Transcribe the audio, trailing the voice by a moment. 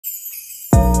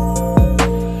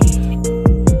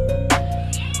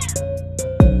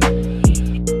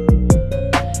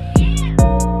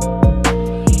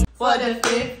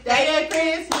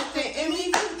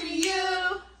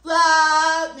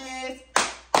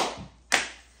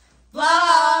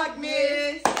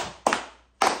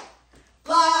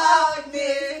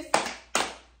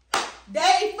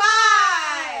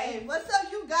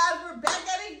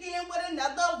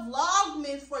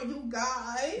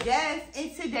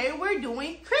okay, we're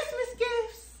doing Christmas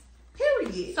gifts.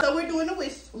 Period. So we're doing a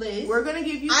wish list. We're gonna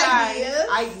give you ideas.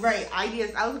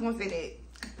 Ideas. I was gonna say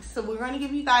that. So we're gonna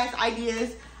give you guys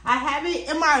ideas. I have it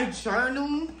in my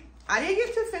journal. I didn't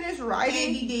get to finish writing.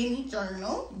 Candy Danny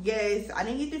journal. Yes, I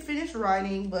didn't get to finish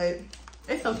writing, but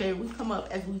it's okay. We come up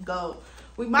as we go.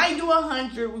 We might do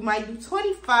 100. We might do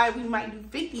 25. We might do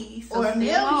 50. So or a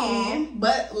million.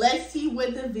 But let's see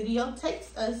where the video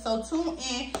takes us. So tune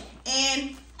in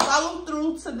and follow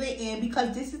through to the end,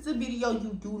 because this is a video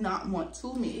you do not want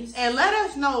to miss. And let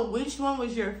us know which one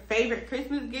was your favorite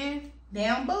Christmas gift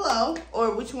down below,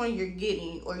 or which one you're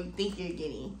getting or you think you're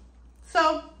getting.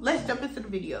 So let's jump into the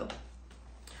video.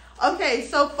 Okay,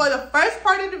 so for the first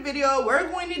part of the video,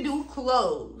 we're going to do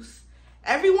clothes.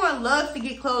 Everyone loves to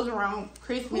get clothes around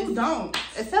Christmas. Who don't?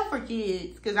 Except for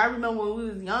kids, because I remember when we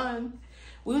was young,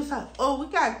 we was like, oh,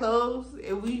 we got clothes,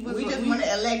 and we just wanted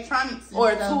electronics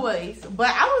or toys. But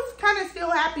I was kind of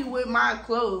still happy with my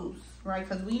clothes, right?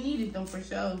 Because we needed them for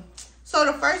sure. So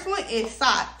the first one is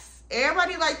socks.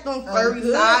 Everybody like them furry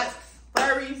socks.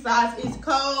 Furry socks. It's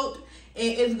cold.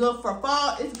 It's good for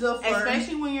fall. It's good for,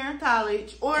 especially when you're in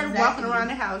college or walking around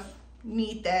the house. You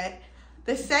need that.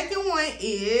 The second one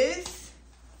is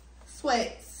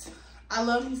sweats. I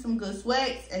love me some good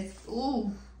sweats.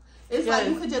 It's like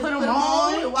you could just put them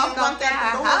on and walk out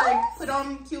that door, put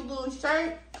on a cute little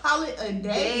shirt, call it a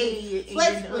day.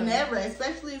 Sweats whenever,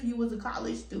 especially if you was a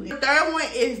college student. The third one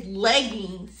is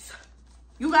leggings.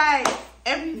 You guys,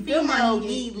 every female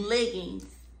needs leggings.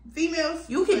 Females,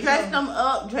 you can dress them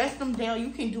up, dress them down.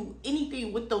 You can do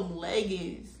anything with them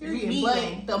leggings.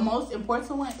 But the most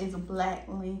important one is a black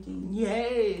leggings.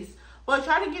 Yes. But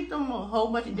try to get them a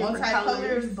whole bunch of different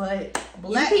colors. But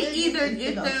black, you can either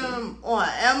get them on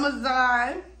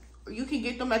Amazon, or you can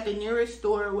get them at the nearest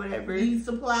store or whatever. Beauty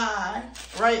supply.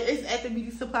 Right, it's at the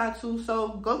beauty supply too. So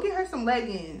go get her some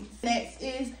leggings. Next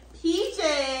is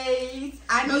PJs.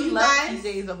 I know you love guys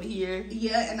PJs over here.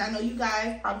 Yeah, and I know you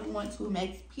guys probably want to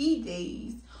max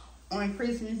PJs on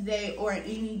Christmas Day or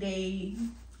any day.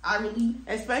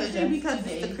 Especially because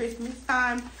it's the Christmas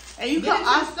time, and you can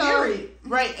also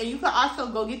and you can also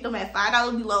go get them at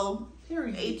 $5 below.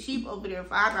 Period. They cheap over there.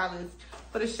 $5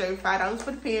 for the shirt, $5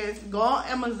 for the pants. Go on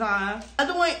Amazon.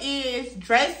 Other one is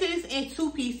dresses and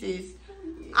 2-pieces.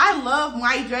 I love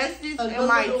my dresses and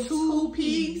my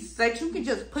 2-piece that you can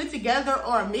just put together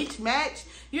or mix match.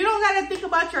 You don't gotta think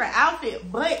about your outfit,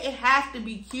 but it has to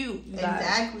be cute.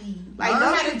 Exactly. Like,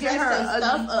 don't have to dress her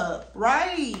stuff up.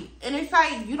 Right. And it's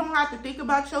like, you don't have to think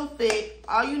about your fit.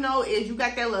 All you know is you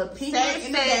got that little pink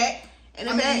in the back. In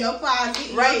the back. Your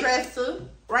closet, right. Your dresser.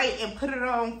 Right, and put it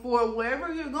on for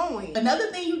wherever you're going. Another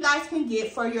thing you guys can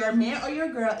get for your man or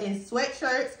your girl is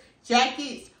sweatshirts,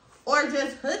 jackets, or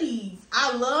just hoodies.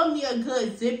 I love me a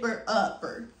good zipper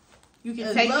upper. You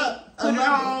can take it, put it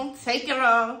on, take it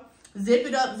off. Zip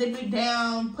it up, zip it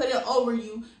down, put it over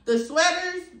you. The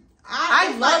sweaters,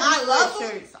 I love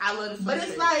shirts. I love the sweatshirts. But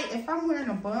it's like, if I'm wearing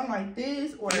a bun like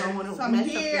this or some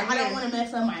hair, I don't want to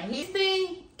mess up my hair. This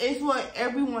thing is what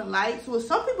everyone likes. Well,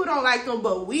 some people don't like them,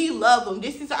 but we love them.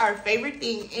 This is our favorite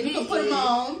thing. And you can put them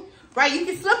on. Right, you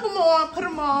can slip them on, put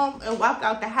them on, and walk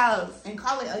out the house. And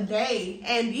call it a day.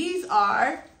 And these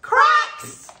are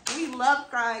Crocs. We love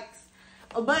Crocs.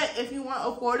 But if you want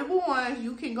affordable ones,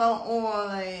 you can go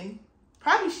on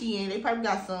probably Shein. They probably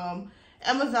got some.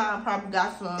 Amazon probably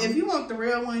got some. If you want the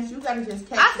real ones, you gotta just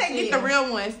catch I say get the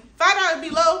real ones. $5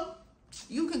 below,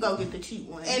 you can go get the cheap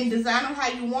ones. And design them how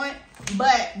you want.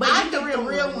 But I get the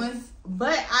real ones.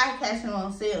 But I catch them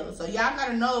on sale. So y'all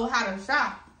gotta know how to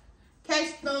shop.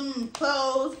 Catch them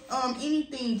clothes,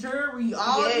 anything, jewelry,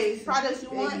 all these products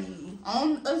you want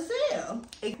on a sale.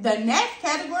 The next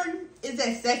category is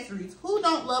accessories. Who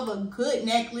don't love a good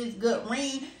necklace, good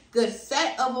ring, good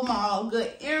set of them all,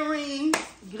 good earrings,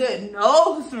 good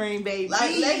nose ring, baby.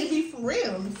 Like, let's be for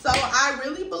real. So I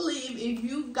really believe if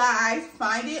you guys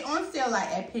find it on sale, like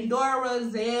at Pandora,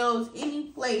 Zales, any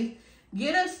place,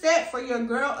 get a set for your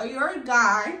girl or your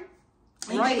guy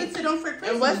and give it to them for Christmas.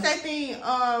 And what's that thing?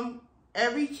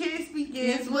 Every kiss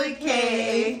begins with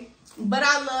K. But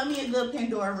I love me a good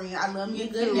Pandora ring. I love me a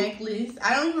good necklace.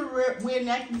 I don't even wear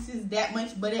necklaces that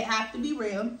much, but it has to be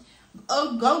real.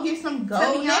 Oh, go get some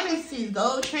gold necklaces,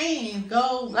 gold chains,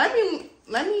 gold. Let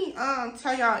me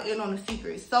tell y'all in on the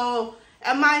secret. So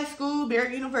at my school,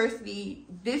 Barrett University,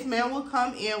 this man will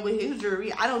come in with his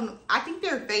jewelry. I think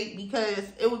they're fake because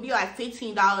it would be like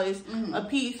 $15 a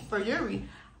piece for jewelry.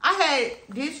 I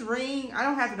had this ring. I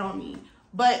don't have it on me.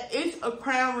 But it's a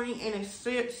crown ring and it's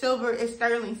silver. It's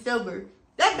sterling silver.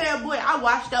 That bad boy, I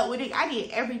washed up with it. I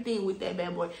did everything with that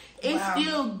bad boy. It's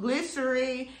still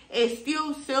glycerin. It's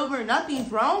still silver.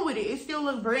 Nothing's wrong with it. It still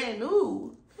looks brand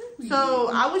new. So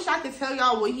I wish I could tell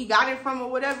y'all where he got it from or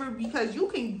whatever, because you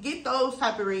can get those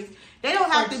type of rings. They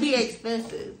don't have to be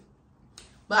expensive.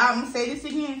 But I'm going to say this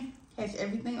again. Catch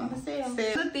everything on the sale.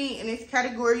 The thing in this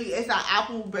category is an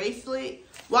Apple bracelet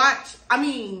watch. I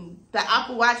mean, the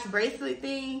Apple Watch bracelet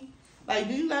thing. Like,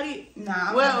 do you got it?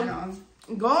 Nah, well,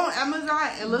 go on Amazon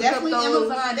and look definitely up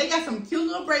those. Amazon. They got some cute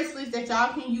little bracelets that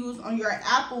y'all can use on your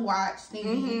Apple Watch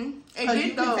thingy. And so get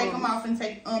you those. can take them off and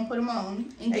put them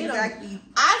on and get exactly. them.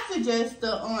 I suggest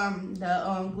the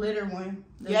glitter one.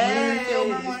 The glitter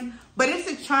silver one. But it's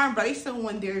a charm bracelet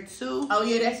one there too. Oh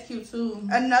yeah, that's cute too.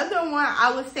 Another one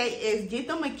I would say is get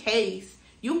them a case.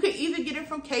 You could either get it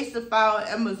from Case to File,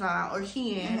 Amazon, or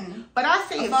Shein. But I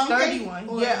say a sturdy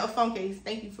one. Yeah, a phone case.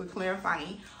 Thank you for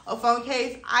clarifying. A phone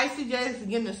case. I suggest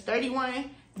getting a sturdy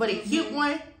one, but a cute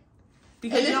one.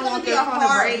 Because you don't want their phone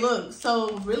to break. Look,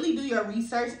 so really do your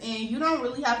research, and you don't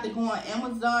really have to go on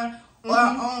Amazon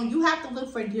or you have to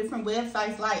look for different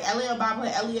websites like Alibaba,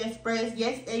 AliExpress.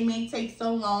 Yes, they may take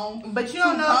so long, but you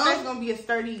don't know if that's gonna be a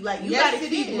sturdy. Like you gotta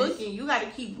keep looking. You gotta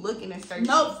keep looking and searching.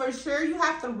 No, for sure you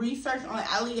have to research on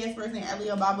AliExpress and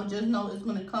Alibaba. Just know it's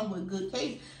gonna come with good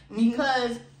case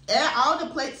because all the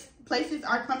places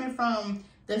are coming from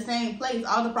the same place.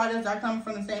 All the products are coming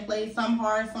from the same place. Some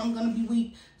hard, some gonna be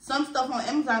weak. Some stuff on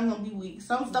Amazon gonna be weak.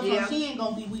 Some stuff on Shein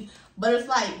gonna be weak. But it's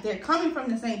like they're coming from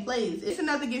the same place. It's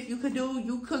another gift you could do.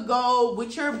 You could go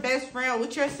with your best friend,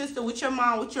 with your sister, with your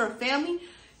mom, with your family.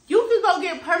 You could go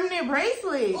get permanent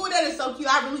bracelets. Oh, that is so cute.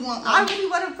 I really want one. I really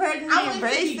want a permanent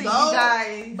bracelet, you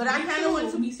guys. But I kind of want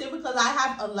it to be silver because I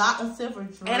have a lot of silver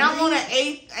jewelry. And I want an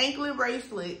 8th anklet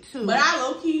bracelet too. But I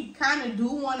low-key kind of do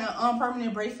want a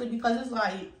permanent bracelet because it's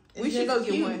like we should go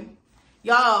get one.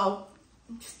 Y'all,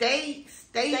 stay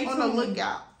on the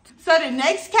lookout. So the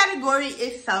next category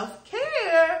is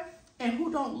self-care. And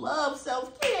who don't love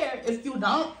self-care? If you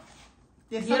don't,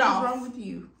 then something's wrong with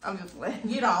you. I'm just like,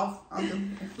 get off.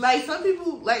 Like some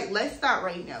people, like let's stop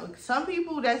right now. Some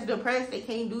people that's depressed, they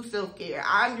can't do self-care.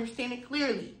 I understand it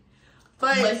clearly.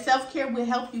 But self-care will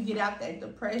help you get out that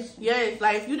depression. Yes,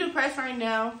 like if you're depressed right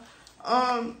now,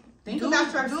 think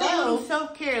about yourself. Do a little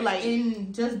self-care, like,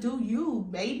 and just do you,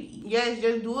 baby. Yes,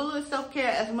 just do a little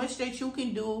self-care as much that you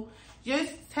can do.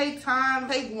 Just take time,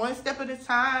 take one step at a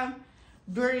time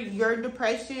during your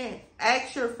depression.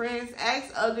 Ask your friends,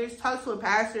 ask others, talk to a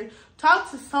pastor,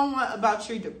 talk to someone about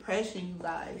your depression, you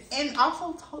guys. And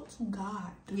also talk to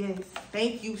God. Yes,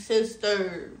 thank you,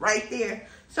 sister, right there.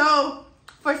 So,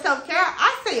 for self-care,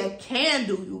 I say a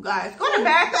candle, you guys. Go to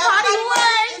Bath and Body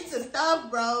Works. It's the stuff,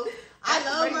 bro. I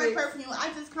love my perfume. I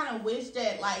just kind of wish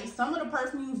that, like, some of the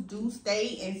perfumes do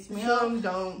stay and smell. Some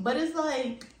don't. But it's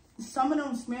like, some of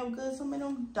them smell good, some of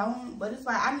them don't. But it's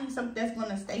like, I need something that's going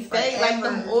to stay forever. Like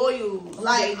them oils.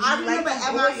 Like, I remember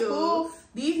at my school,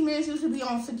 these men used to be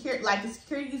on security. Like, the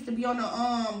security used to be on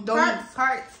the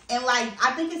carts. And, like,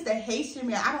 I think it's the Haitian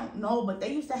men. I don't know. But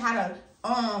they used to have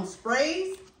a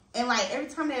sprays. And, like, every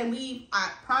time they leave,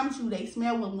 I promise you, they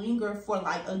smell will linger for,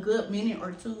 like, a good minute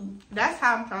or two. That's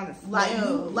how I'm trying to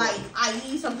smell. Like, I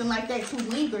need something like that to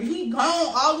linger. He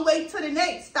gone all the way to the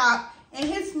next stop, and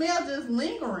his smell just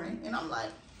lingering. And I'm like...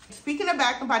 Speaking of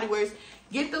Bath and Body Works,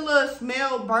 get the little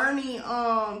smell burning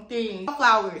thing.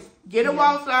 Wallflowers. Get a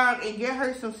wallflower and get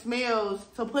her some smells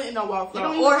to put in a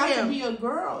wallflower. It don't even have to be a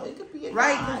girl. It could be a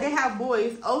guy. Because they have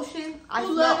boys. Ocean. I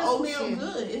smell Ocean.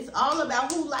 Smell good. It's all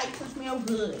about who likes to smell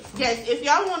good. Yes. If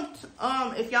y'all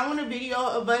want a video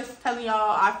of us telling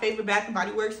y'all our favorite Bath and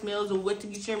Body Works smells or what to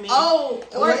get your man. Oh,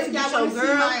 or if y'all want to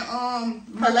see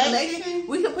my collection,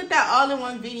 we can put that all in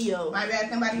one video. My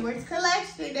Bath and Body Works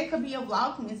collection. That could be a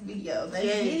VLOGMAS video. Let's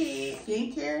get it.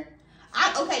 Skincare.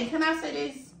 Okay, can I say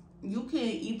this? You can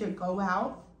either go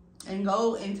out and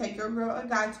go and take your girl or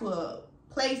guy to a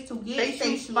place to get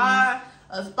a spa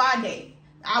day.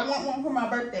 I want one for my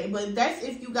birthday, but that's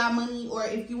if you got money or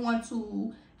if you want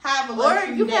to have a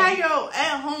or you can have your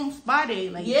at-home spa day.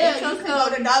 Like, you can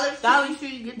go to Dollar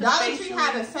Tree. Get the Dollar Tree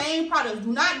have the same products.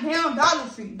 Do not down Dollar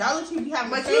Tree. Dollar Tree be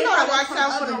having but the same products. But you gotta watch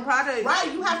out for the products.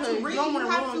 Right, you have to read. You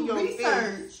have to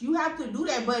research. You have to do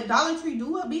that. But Dollar Tree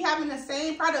do be having the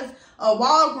same products.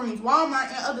 Walgreens, Walmart,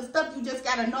 and other stuff. You just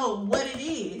gotta know what it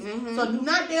is. So do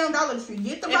not down Dollar Tree.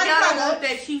 Get the right product. If y'all want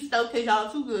that cheap stuff because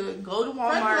y'all too good, go to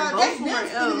Walmart. Go somewhere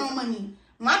else. More money.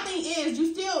 My thing is,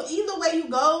 you still, either way you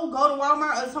go to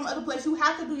Walmart or some other place, you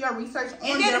have to do your research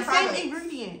on their products. Same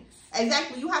ingredients.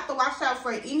 Exactly. You have to watch out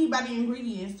for anybody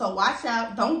ingredients. So watch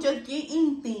out. Don't just get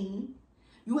anything.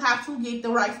 you have to get the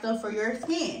right stuff for your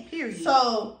skin. Period.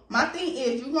 So my thing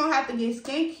is, you're gonna have to get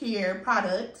skincare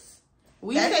products.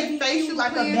 We say facial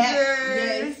like cleansers.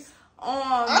 Yes.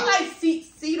 I like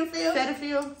Cetaphil.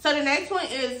 Cetaphil. So the next one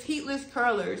is heatless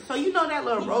curlers. So you know that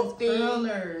little rope thing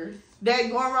that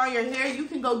go around your hair. You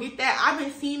can go get that. I've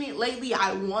been seeing it lately.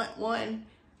 I want one.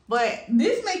 But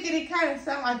this making it kind of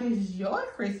sound like it's your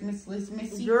Christmas list,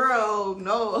 Missy. Girl,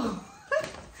 no.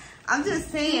 I'm just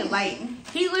saying, like,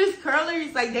 heatless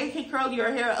curlers, like, they can curl your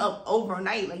hair up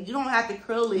overnight. Like, you don't have to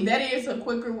curl it. That is a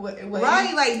quicker way.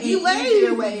 Right, like, be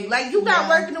lazy. Like, you got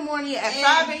work in the morning at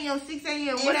 5 a.m., 6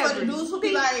 a.m., whatever. And for the dudes who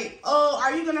be like, oh,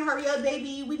 are you going to hurry up,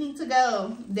 baby? We need to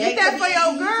go. Get that for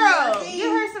your girl. Get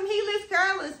her some heatless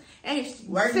curlers. And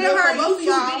send her a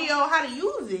YouTube video how to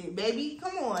use it, baby.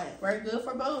 Come on. Work good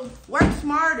for both. Work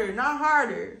smarter, not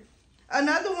harder.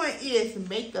 Another one is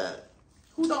makeup.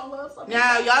 Who don't love something?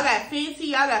 Now, y'all got Fenty,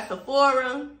 y'all got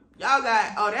Sephora, y'all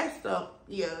got all that stuff.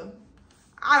 Yeah.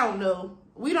 I don't know.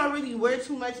 We don't really wear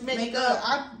too much makeup.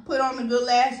 I put on a good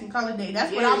lash and call it a day.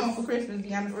 That's what I want for Christmas, to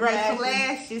be honest. Right, some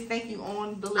lashes. Thank you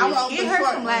on the list. Get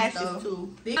her some lashes,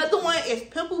 too. The other one is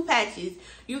pimple patches.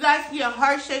 You guys see a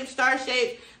heart shape, star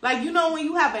shape. Like, you know when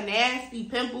you have a nasty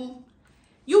pimple,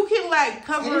 you can, like,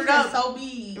 cover it up. So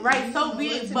big. Right, so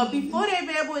big. But before that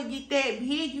bad boy get that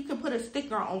big, you can put a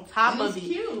sticker on top of it.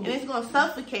 Cute. And it's going to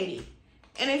suffocate it.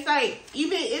 And it's like,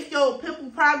 even if your pimple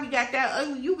probably got that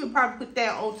ugly, you can probably put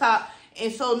that on top.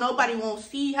 And so nobody won't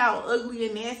see how ugly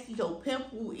and nasty your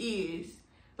pimple is.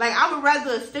 Like, I would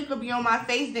rather a sticker be on my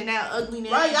face than that ugly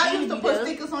nasty. Right, y'all used to put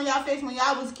stickers on y'all face when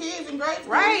y'all was kids in grade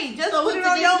school. Right, just put it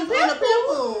on your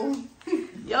pimple.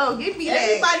 Yo, give me that.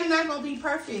 Everybody's not going to be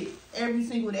perfect every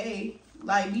single day.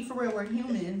 Like, be for real, we're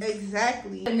humans.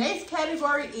 Exactly. The next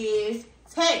category is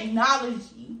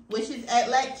technology, which is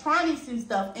electronics and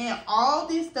stuff. And all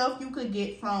this stuff you could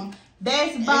get from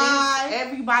Best Buy.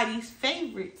 Everybody's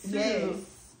favorite, too.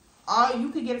 Yes. You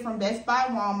could get it from Best Buy,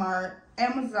 Walmart,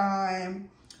 Amazon,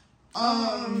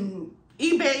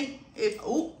 eBay.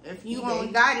 If you only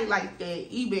got it like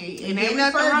that, eBay. And ain't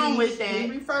nothing wrong with that.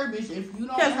 Refurbished if you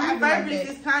don't have it like that. Because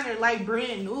refurbished is kind of like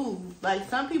brand new. Like,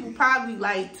 some people probably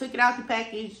like took it out the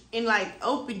package and like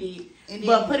opened it, and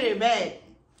but put it back.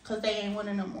 Because they ain't want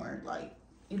it no more. Like,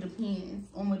 it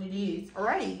depends on what it is.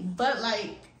 Right. But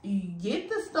like, you get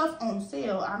the stuff on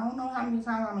sale. I don't know how many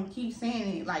times I'm going to keep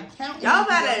saying it. Like, count. Y'all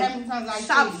better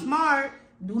shop smart.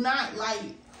 Do not, like,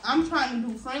 I'm trying to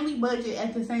do friendly budget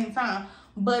at the same time.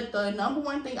 But the number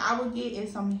one thing I would get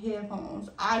is some headphones.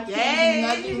 I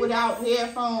can't do nothing without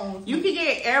headphones. You can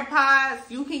get AirPods.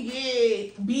 You can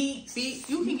get Beats.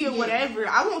 You can get whatever.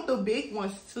 I want the big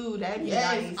ones, too. That'd be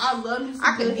nice. I love me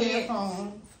some good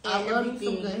headphones. I love me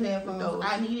some good headphones.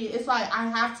 I need it. It's like I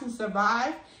have to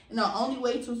survive. And the only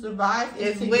way to survive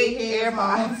is to with get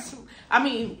AirPods. I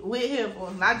mean, with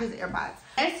headphones, not just AirPods.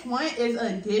 Next one is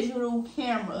a digital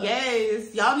camera.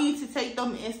 Yes. Y'all need to take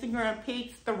them Instagram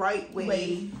pics the right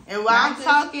way. And while I'm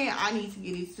talking, I need to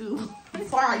get it too.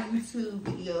 For our YouTube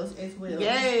videos as well.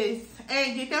 Yes.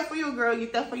 And get that for your girl.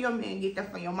 Get that for your man. Get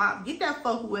that for your mom. Get that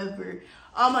for whoever.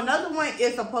 Another one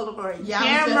is a Polaroid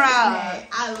camera.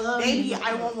 I love it. Baby,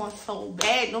 I want one so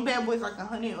bad. No bad boys like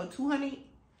 100 or 200.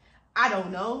 I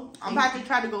don't know. I'm about to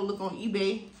try to go look on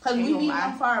eBay. Because we need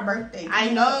one for our birthday. I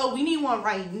know. We need one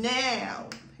right now.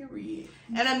 Period.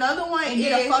 And another one is...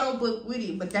 get a photo book with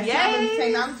it. But that's not really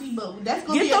technology, but that's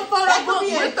going to be a photo book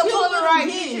with the Polaroid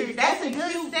picture. That's a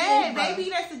good set, baby.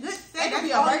 That's a good set.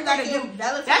 That's all you got to do.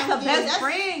 That's a best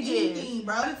friend gift.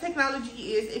 Bro. The technology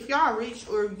is, if y'all rich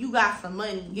or you got some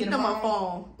money, get them a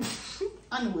phone.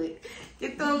 I knew it.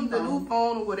 Get them the new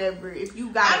phone or whatever. If you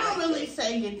got, I don't really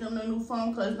say get them the new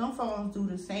phone because them phones do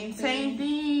the same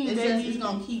thing. It's just it's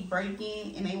gonna keep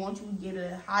breaking, and they want you to get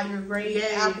a higher grade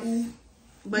Apple.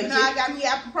 But I got me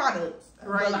Apple products,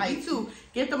 right? Like, me too.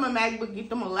 Get them a MacBook. Get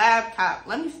them a laptop.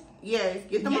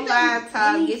 Get them a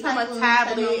laptop. Get them a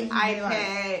tablet,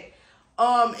 iPad.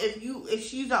 If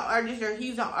she's an artist or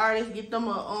he's an artist, get them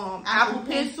a Apple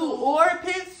Pencil or a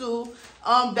pencil.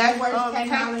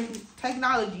 That's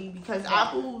technology because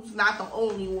Apple's not the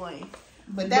only one.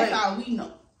 But that's all we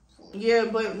know. Yeah,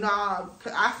 but nah,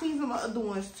 I seen some other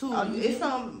ones too. It's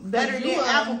some better than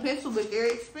Apple Pencil, but they're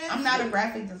expensive. I'm not a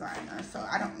graphic designer, so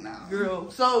I don't know.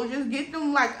 Girl, so just get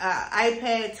them like an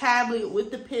iPad tablet with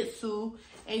the pencil,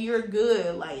 and you're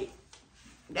good. Like,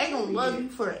 they gonna love you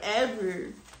forever.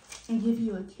 And give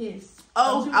you a kiss.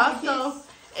 Oh, also,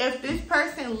 if this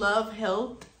person love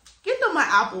health, get them an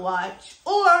Apple Watch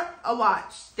or a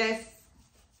watch that's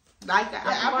like the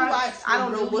Apple Watch. I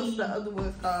don't know what's the other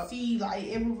one called. See, like,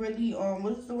 it will really,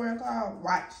 what's the word called?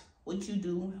 Watch what you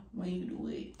do when you do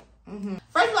it.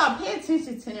 First of all, pay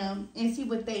attention to them and see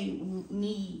what they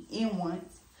need and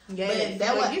want. Yes, but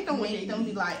that would get them make them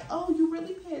be like, oh, you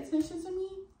really pay attention to me?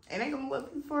 And they gonna love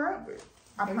you forever.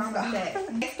 I promise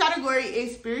that. Next category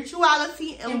is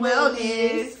spirituality and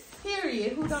wellness.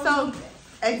 Period. Who don't So, need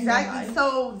that? exactly.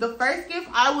 So the first gift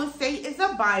I would say is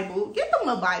a Bible. Get them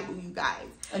a Bible, you guys.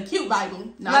 A cute Bible,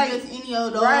 not like, just any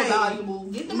old Bible.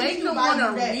 Get them Make them want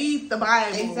to read the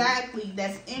Bible. Exactly.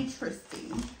 That's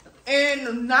interesting.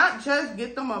 And not just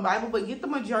get them a Bible, but get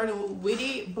them a journal with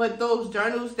it. But those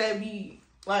journals that be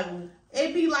like,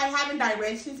 it be like having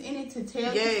directions in it to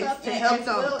tell you stuff, to and help as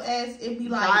them, well as it be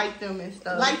like guide them and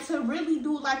stuff. Like to really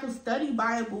do like a study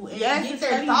Bible and yes, get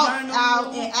their thoughts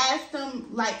out and ask them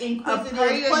like inquisitive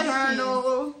questions.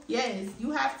 Journal. Yes,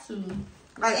 you have to.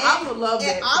 Like, I would love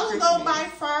that. And I would go by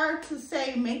far to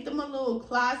say make them a little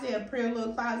closet, a prayer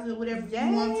little closet, whatever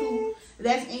you want to.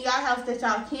 That's in your house that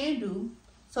y'all can do.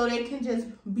 So they can just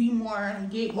be more,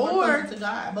 get more closer to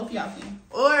God. Both of y'all can.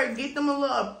 Or get them a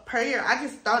little prayer. I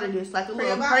just thought of this, like a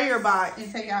little prayer box.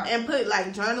 And take out. And put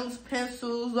like journals,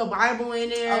 pencils, a Bible in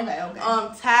there.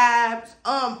 Okay. Tabs.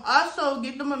 Also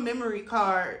get them a memory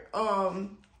card.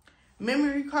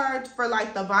 Memory cards for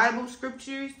like the Bible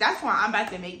scriptures. That's what I'm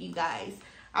about to make you guys.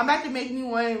 I'm about to make me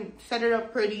one, set it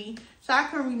up pretty, so I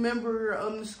can remember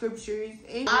the scriptures.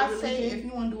 I'd say if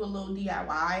you want to do a little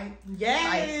DIY,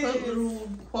 yes, like put little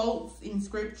quotes in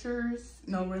scriptures,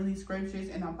 no really scriptures,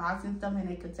 in a box and stuff, and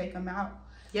they could take them out.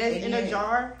 Yes, in a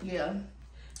jar. Yeah,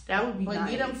 that would be nice. But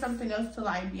get them something else to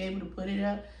like be able to put it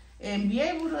up and be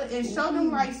able to and show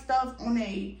them like stuff on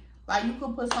a. Like, you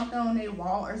could put something on their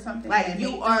wall or something. Like,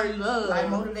 you are love. Like,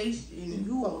 motivation.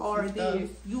 You are this.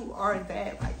 You are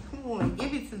that. Like, come on.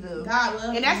 Give it to them. God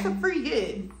loves and that's a free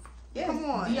gift. Yes, come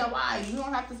on. DIY. You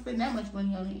don't have to spend that much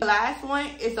money on it. The last one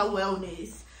is a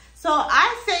wellness. So,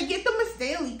 I say get them a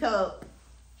Stanley Cup.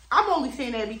 I'm only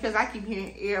saying that because I keep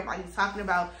hearing everybody talking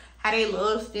about how they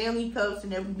love Stanley Cups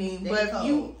and everything.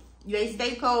 They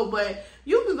stay cold. But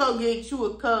you can go get you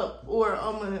a cup or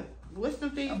what's the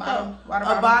thing?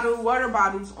 Water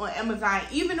bottles on Amazon.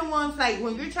 Even the ones like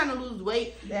when you're trying to lose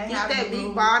weight, get that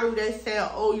big bottle that said,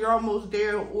 "Oh, you're almost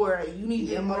there," or "You need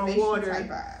to get more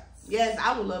water." Yes,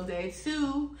 I would love that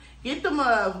too. Get them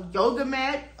a yoga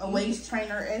mat, a waist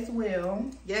trainer as well.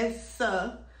 Yes,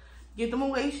 sir. Get them a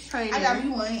waist trainer. I got me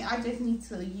one. I just need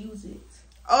to use it.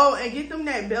 Oh, and get them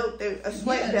that belt, a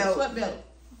sweat belt. Sweat belt.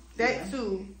 That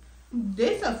too.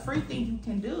 This a free thing you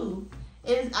can do.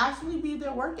 Is actually be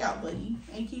their workout buddy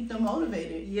and keep them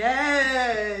motivated.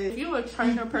 Yes. If you're a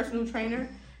trainer, personal trainer,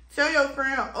 tell your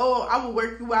friend, oh, I will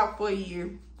work you out for a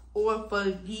year or for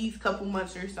these couple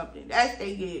months or something. That's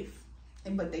their gift.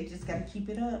 But they just gotta keep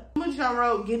it up.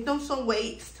 Get them some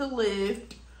weights to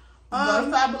lift. Go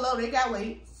Five Below, they got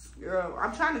weights. Girl,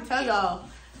 I'm trying to tell y'all.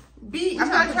 I'm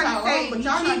not trying to say be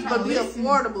cheap, but be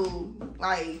affordable.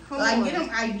 Like, come on. Get them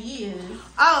ideas.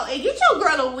 Oh, and get your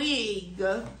girl a wig.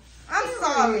 I'm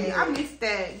sorry, I missed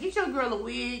that. Get your girl a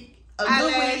wig, a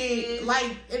good wig.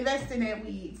 Like, invest in that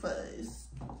wig for us.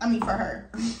 I mean, for her.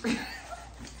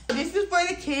 This is for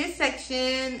the kids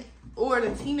section or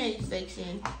the teenage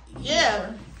section.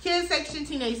 Yeah, kids section,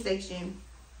 teenage section.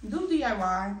 Do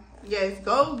DIY. Yes,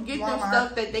 go get them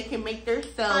stuff that they can make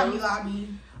themselves. Lobby.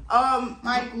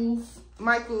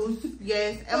 Michael's.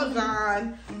 Yes,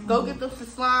 Amazon. Go get them some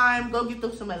slime. Go get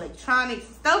them some electronics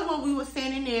stuff. What we were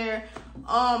saying in there.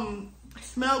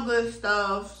 Smell good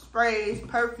stuff, sprays,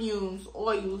 perfumes,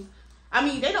 oils. I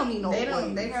mean, they don't need no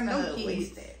oils. They're gonna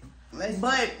waste that.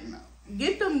 But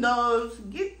get them those.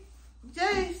 Get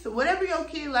just whatever your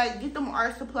kid like. Get them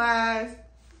art supplies.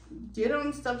 Get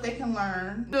them stuff they can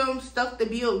learn. Get them stuff to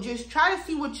build. Just try to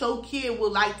see what your kid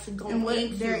would like to go and what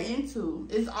into. They're into.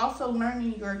 It's also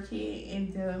learning your kid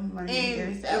and them learning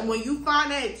themselves. And when you find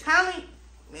that talent,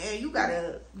 man, you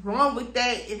gotta run with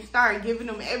that and start giving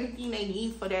them everything they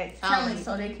need for that talent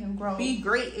so they can grow. Be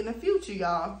great in the future,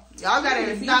 y'all. Y'all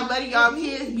gotta stop letting y'all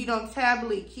kids be them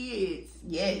tablet kids.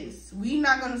 Yes, we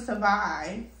not gonna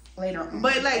survive later on.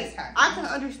 But like, I can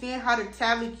understand how the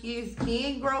tablet kids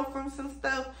can grow from some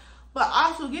stuff, but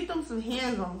also get them some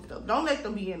hands-on stuff. Don't let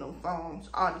them be in them phones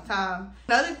all the time.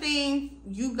 Another thing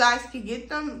you guys can get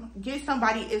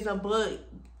somebody is a book.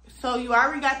 So you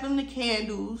already got them the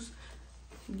candles.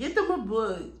 Get them a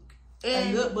book. And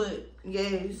a good book.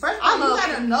 Yes. First of all, you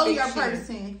gotta know your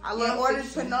person in order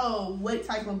to know what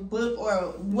type of book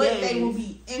or what they will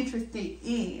be interested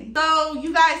in. So,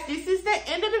 you guys, this is the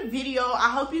end of the video. I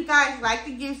hope you guys like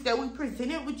the gifts that we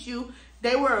presented with you.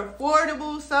 They were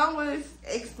affordable. Some was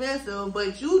expensive,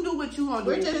 but you do what you want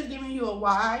to do. We're just giving you a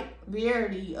wide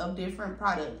variety of different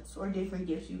products or different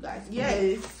gifts you guys can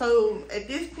Yes. So at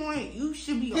this point, you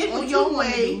should be on your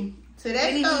way to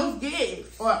that store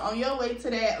gifts, or on your way to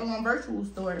that virtual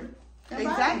store.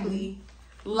 Exactly.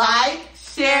 Like,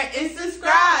 share, and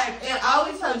subscribe, and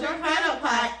always hold your hand up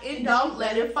high and don't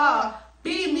let it fall.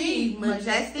 Be me,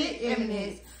 Majestic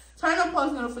Eminence. Turn on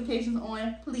post notifications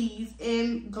on, please,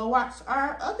 and go watch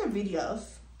our other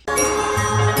videos.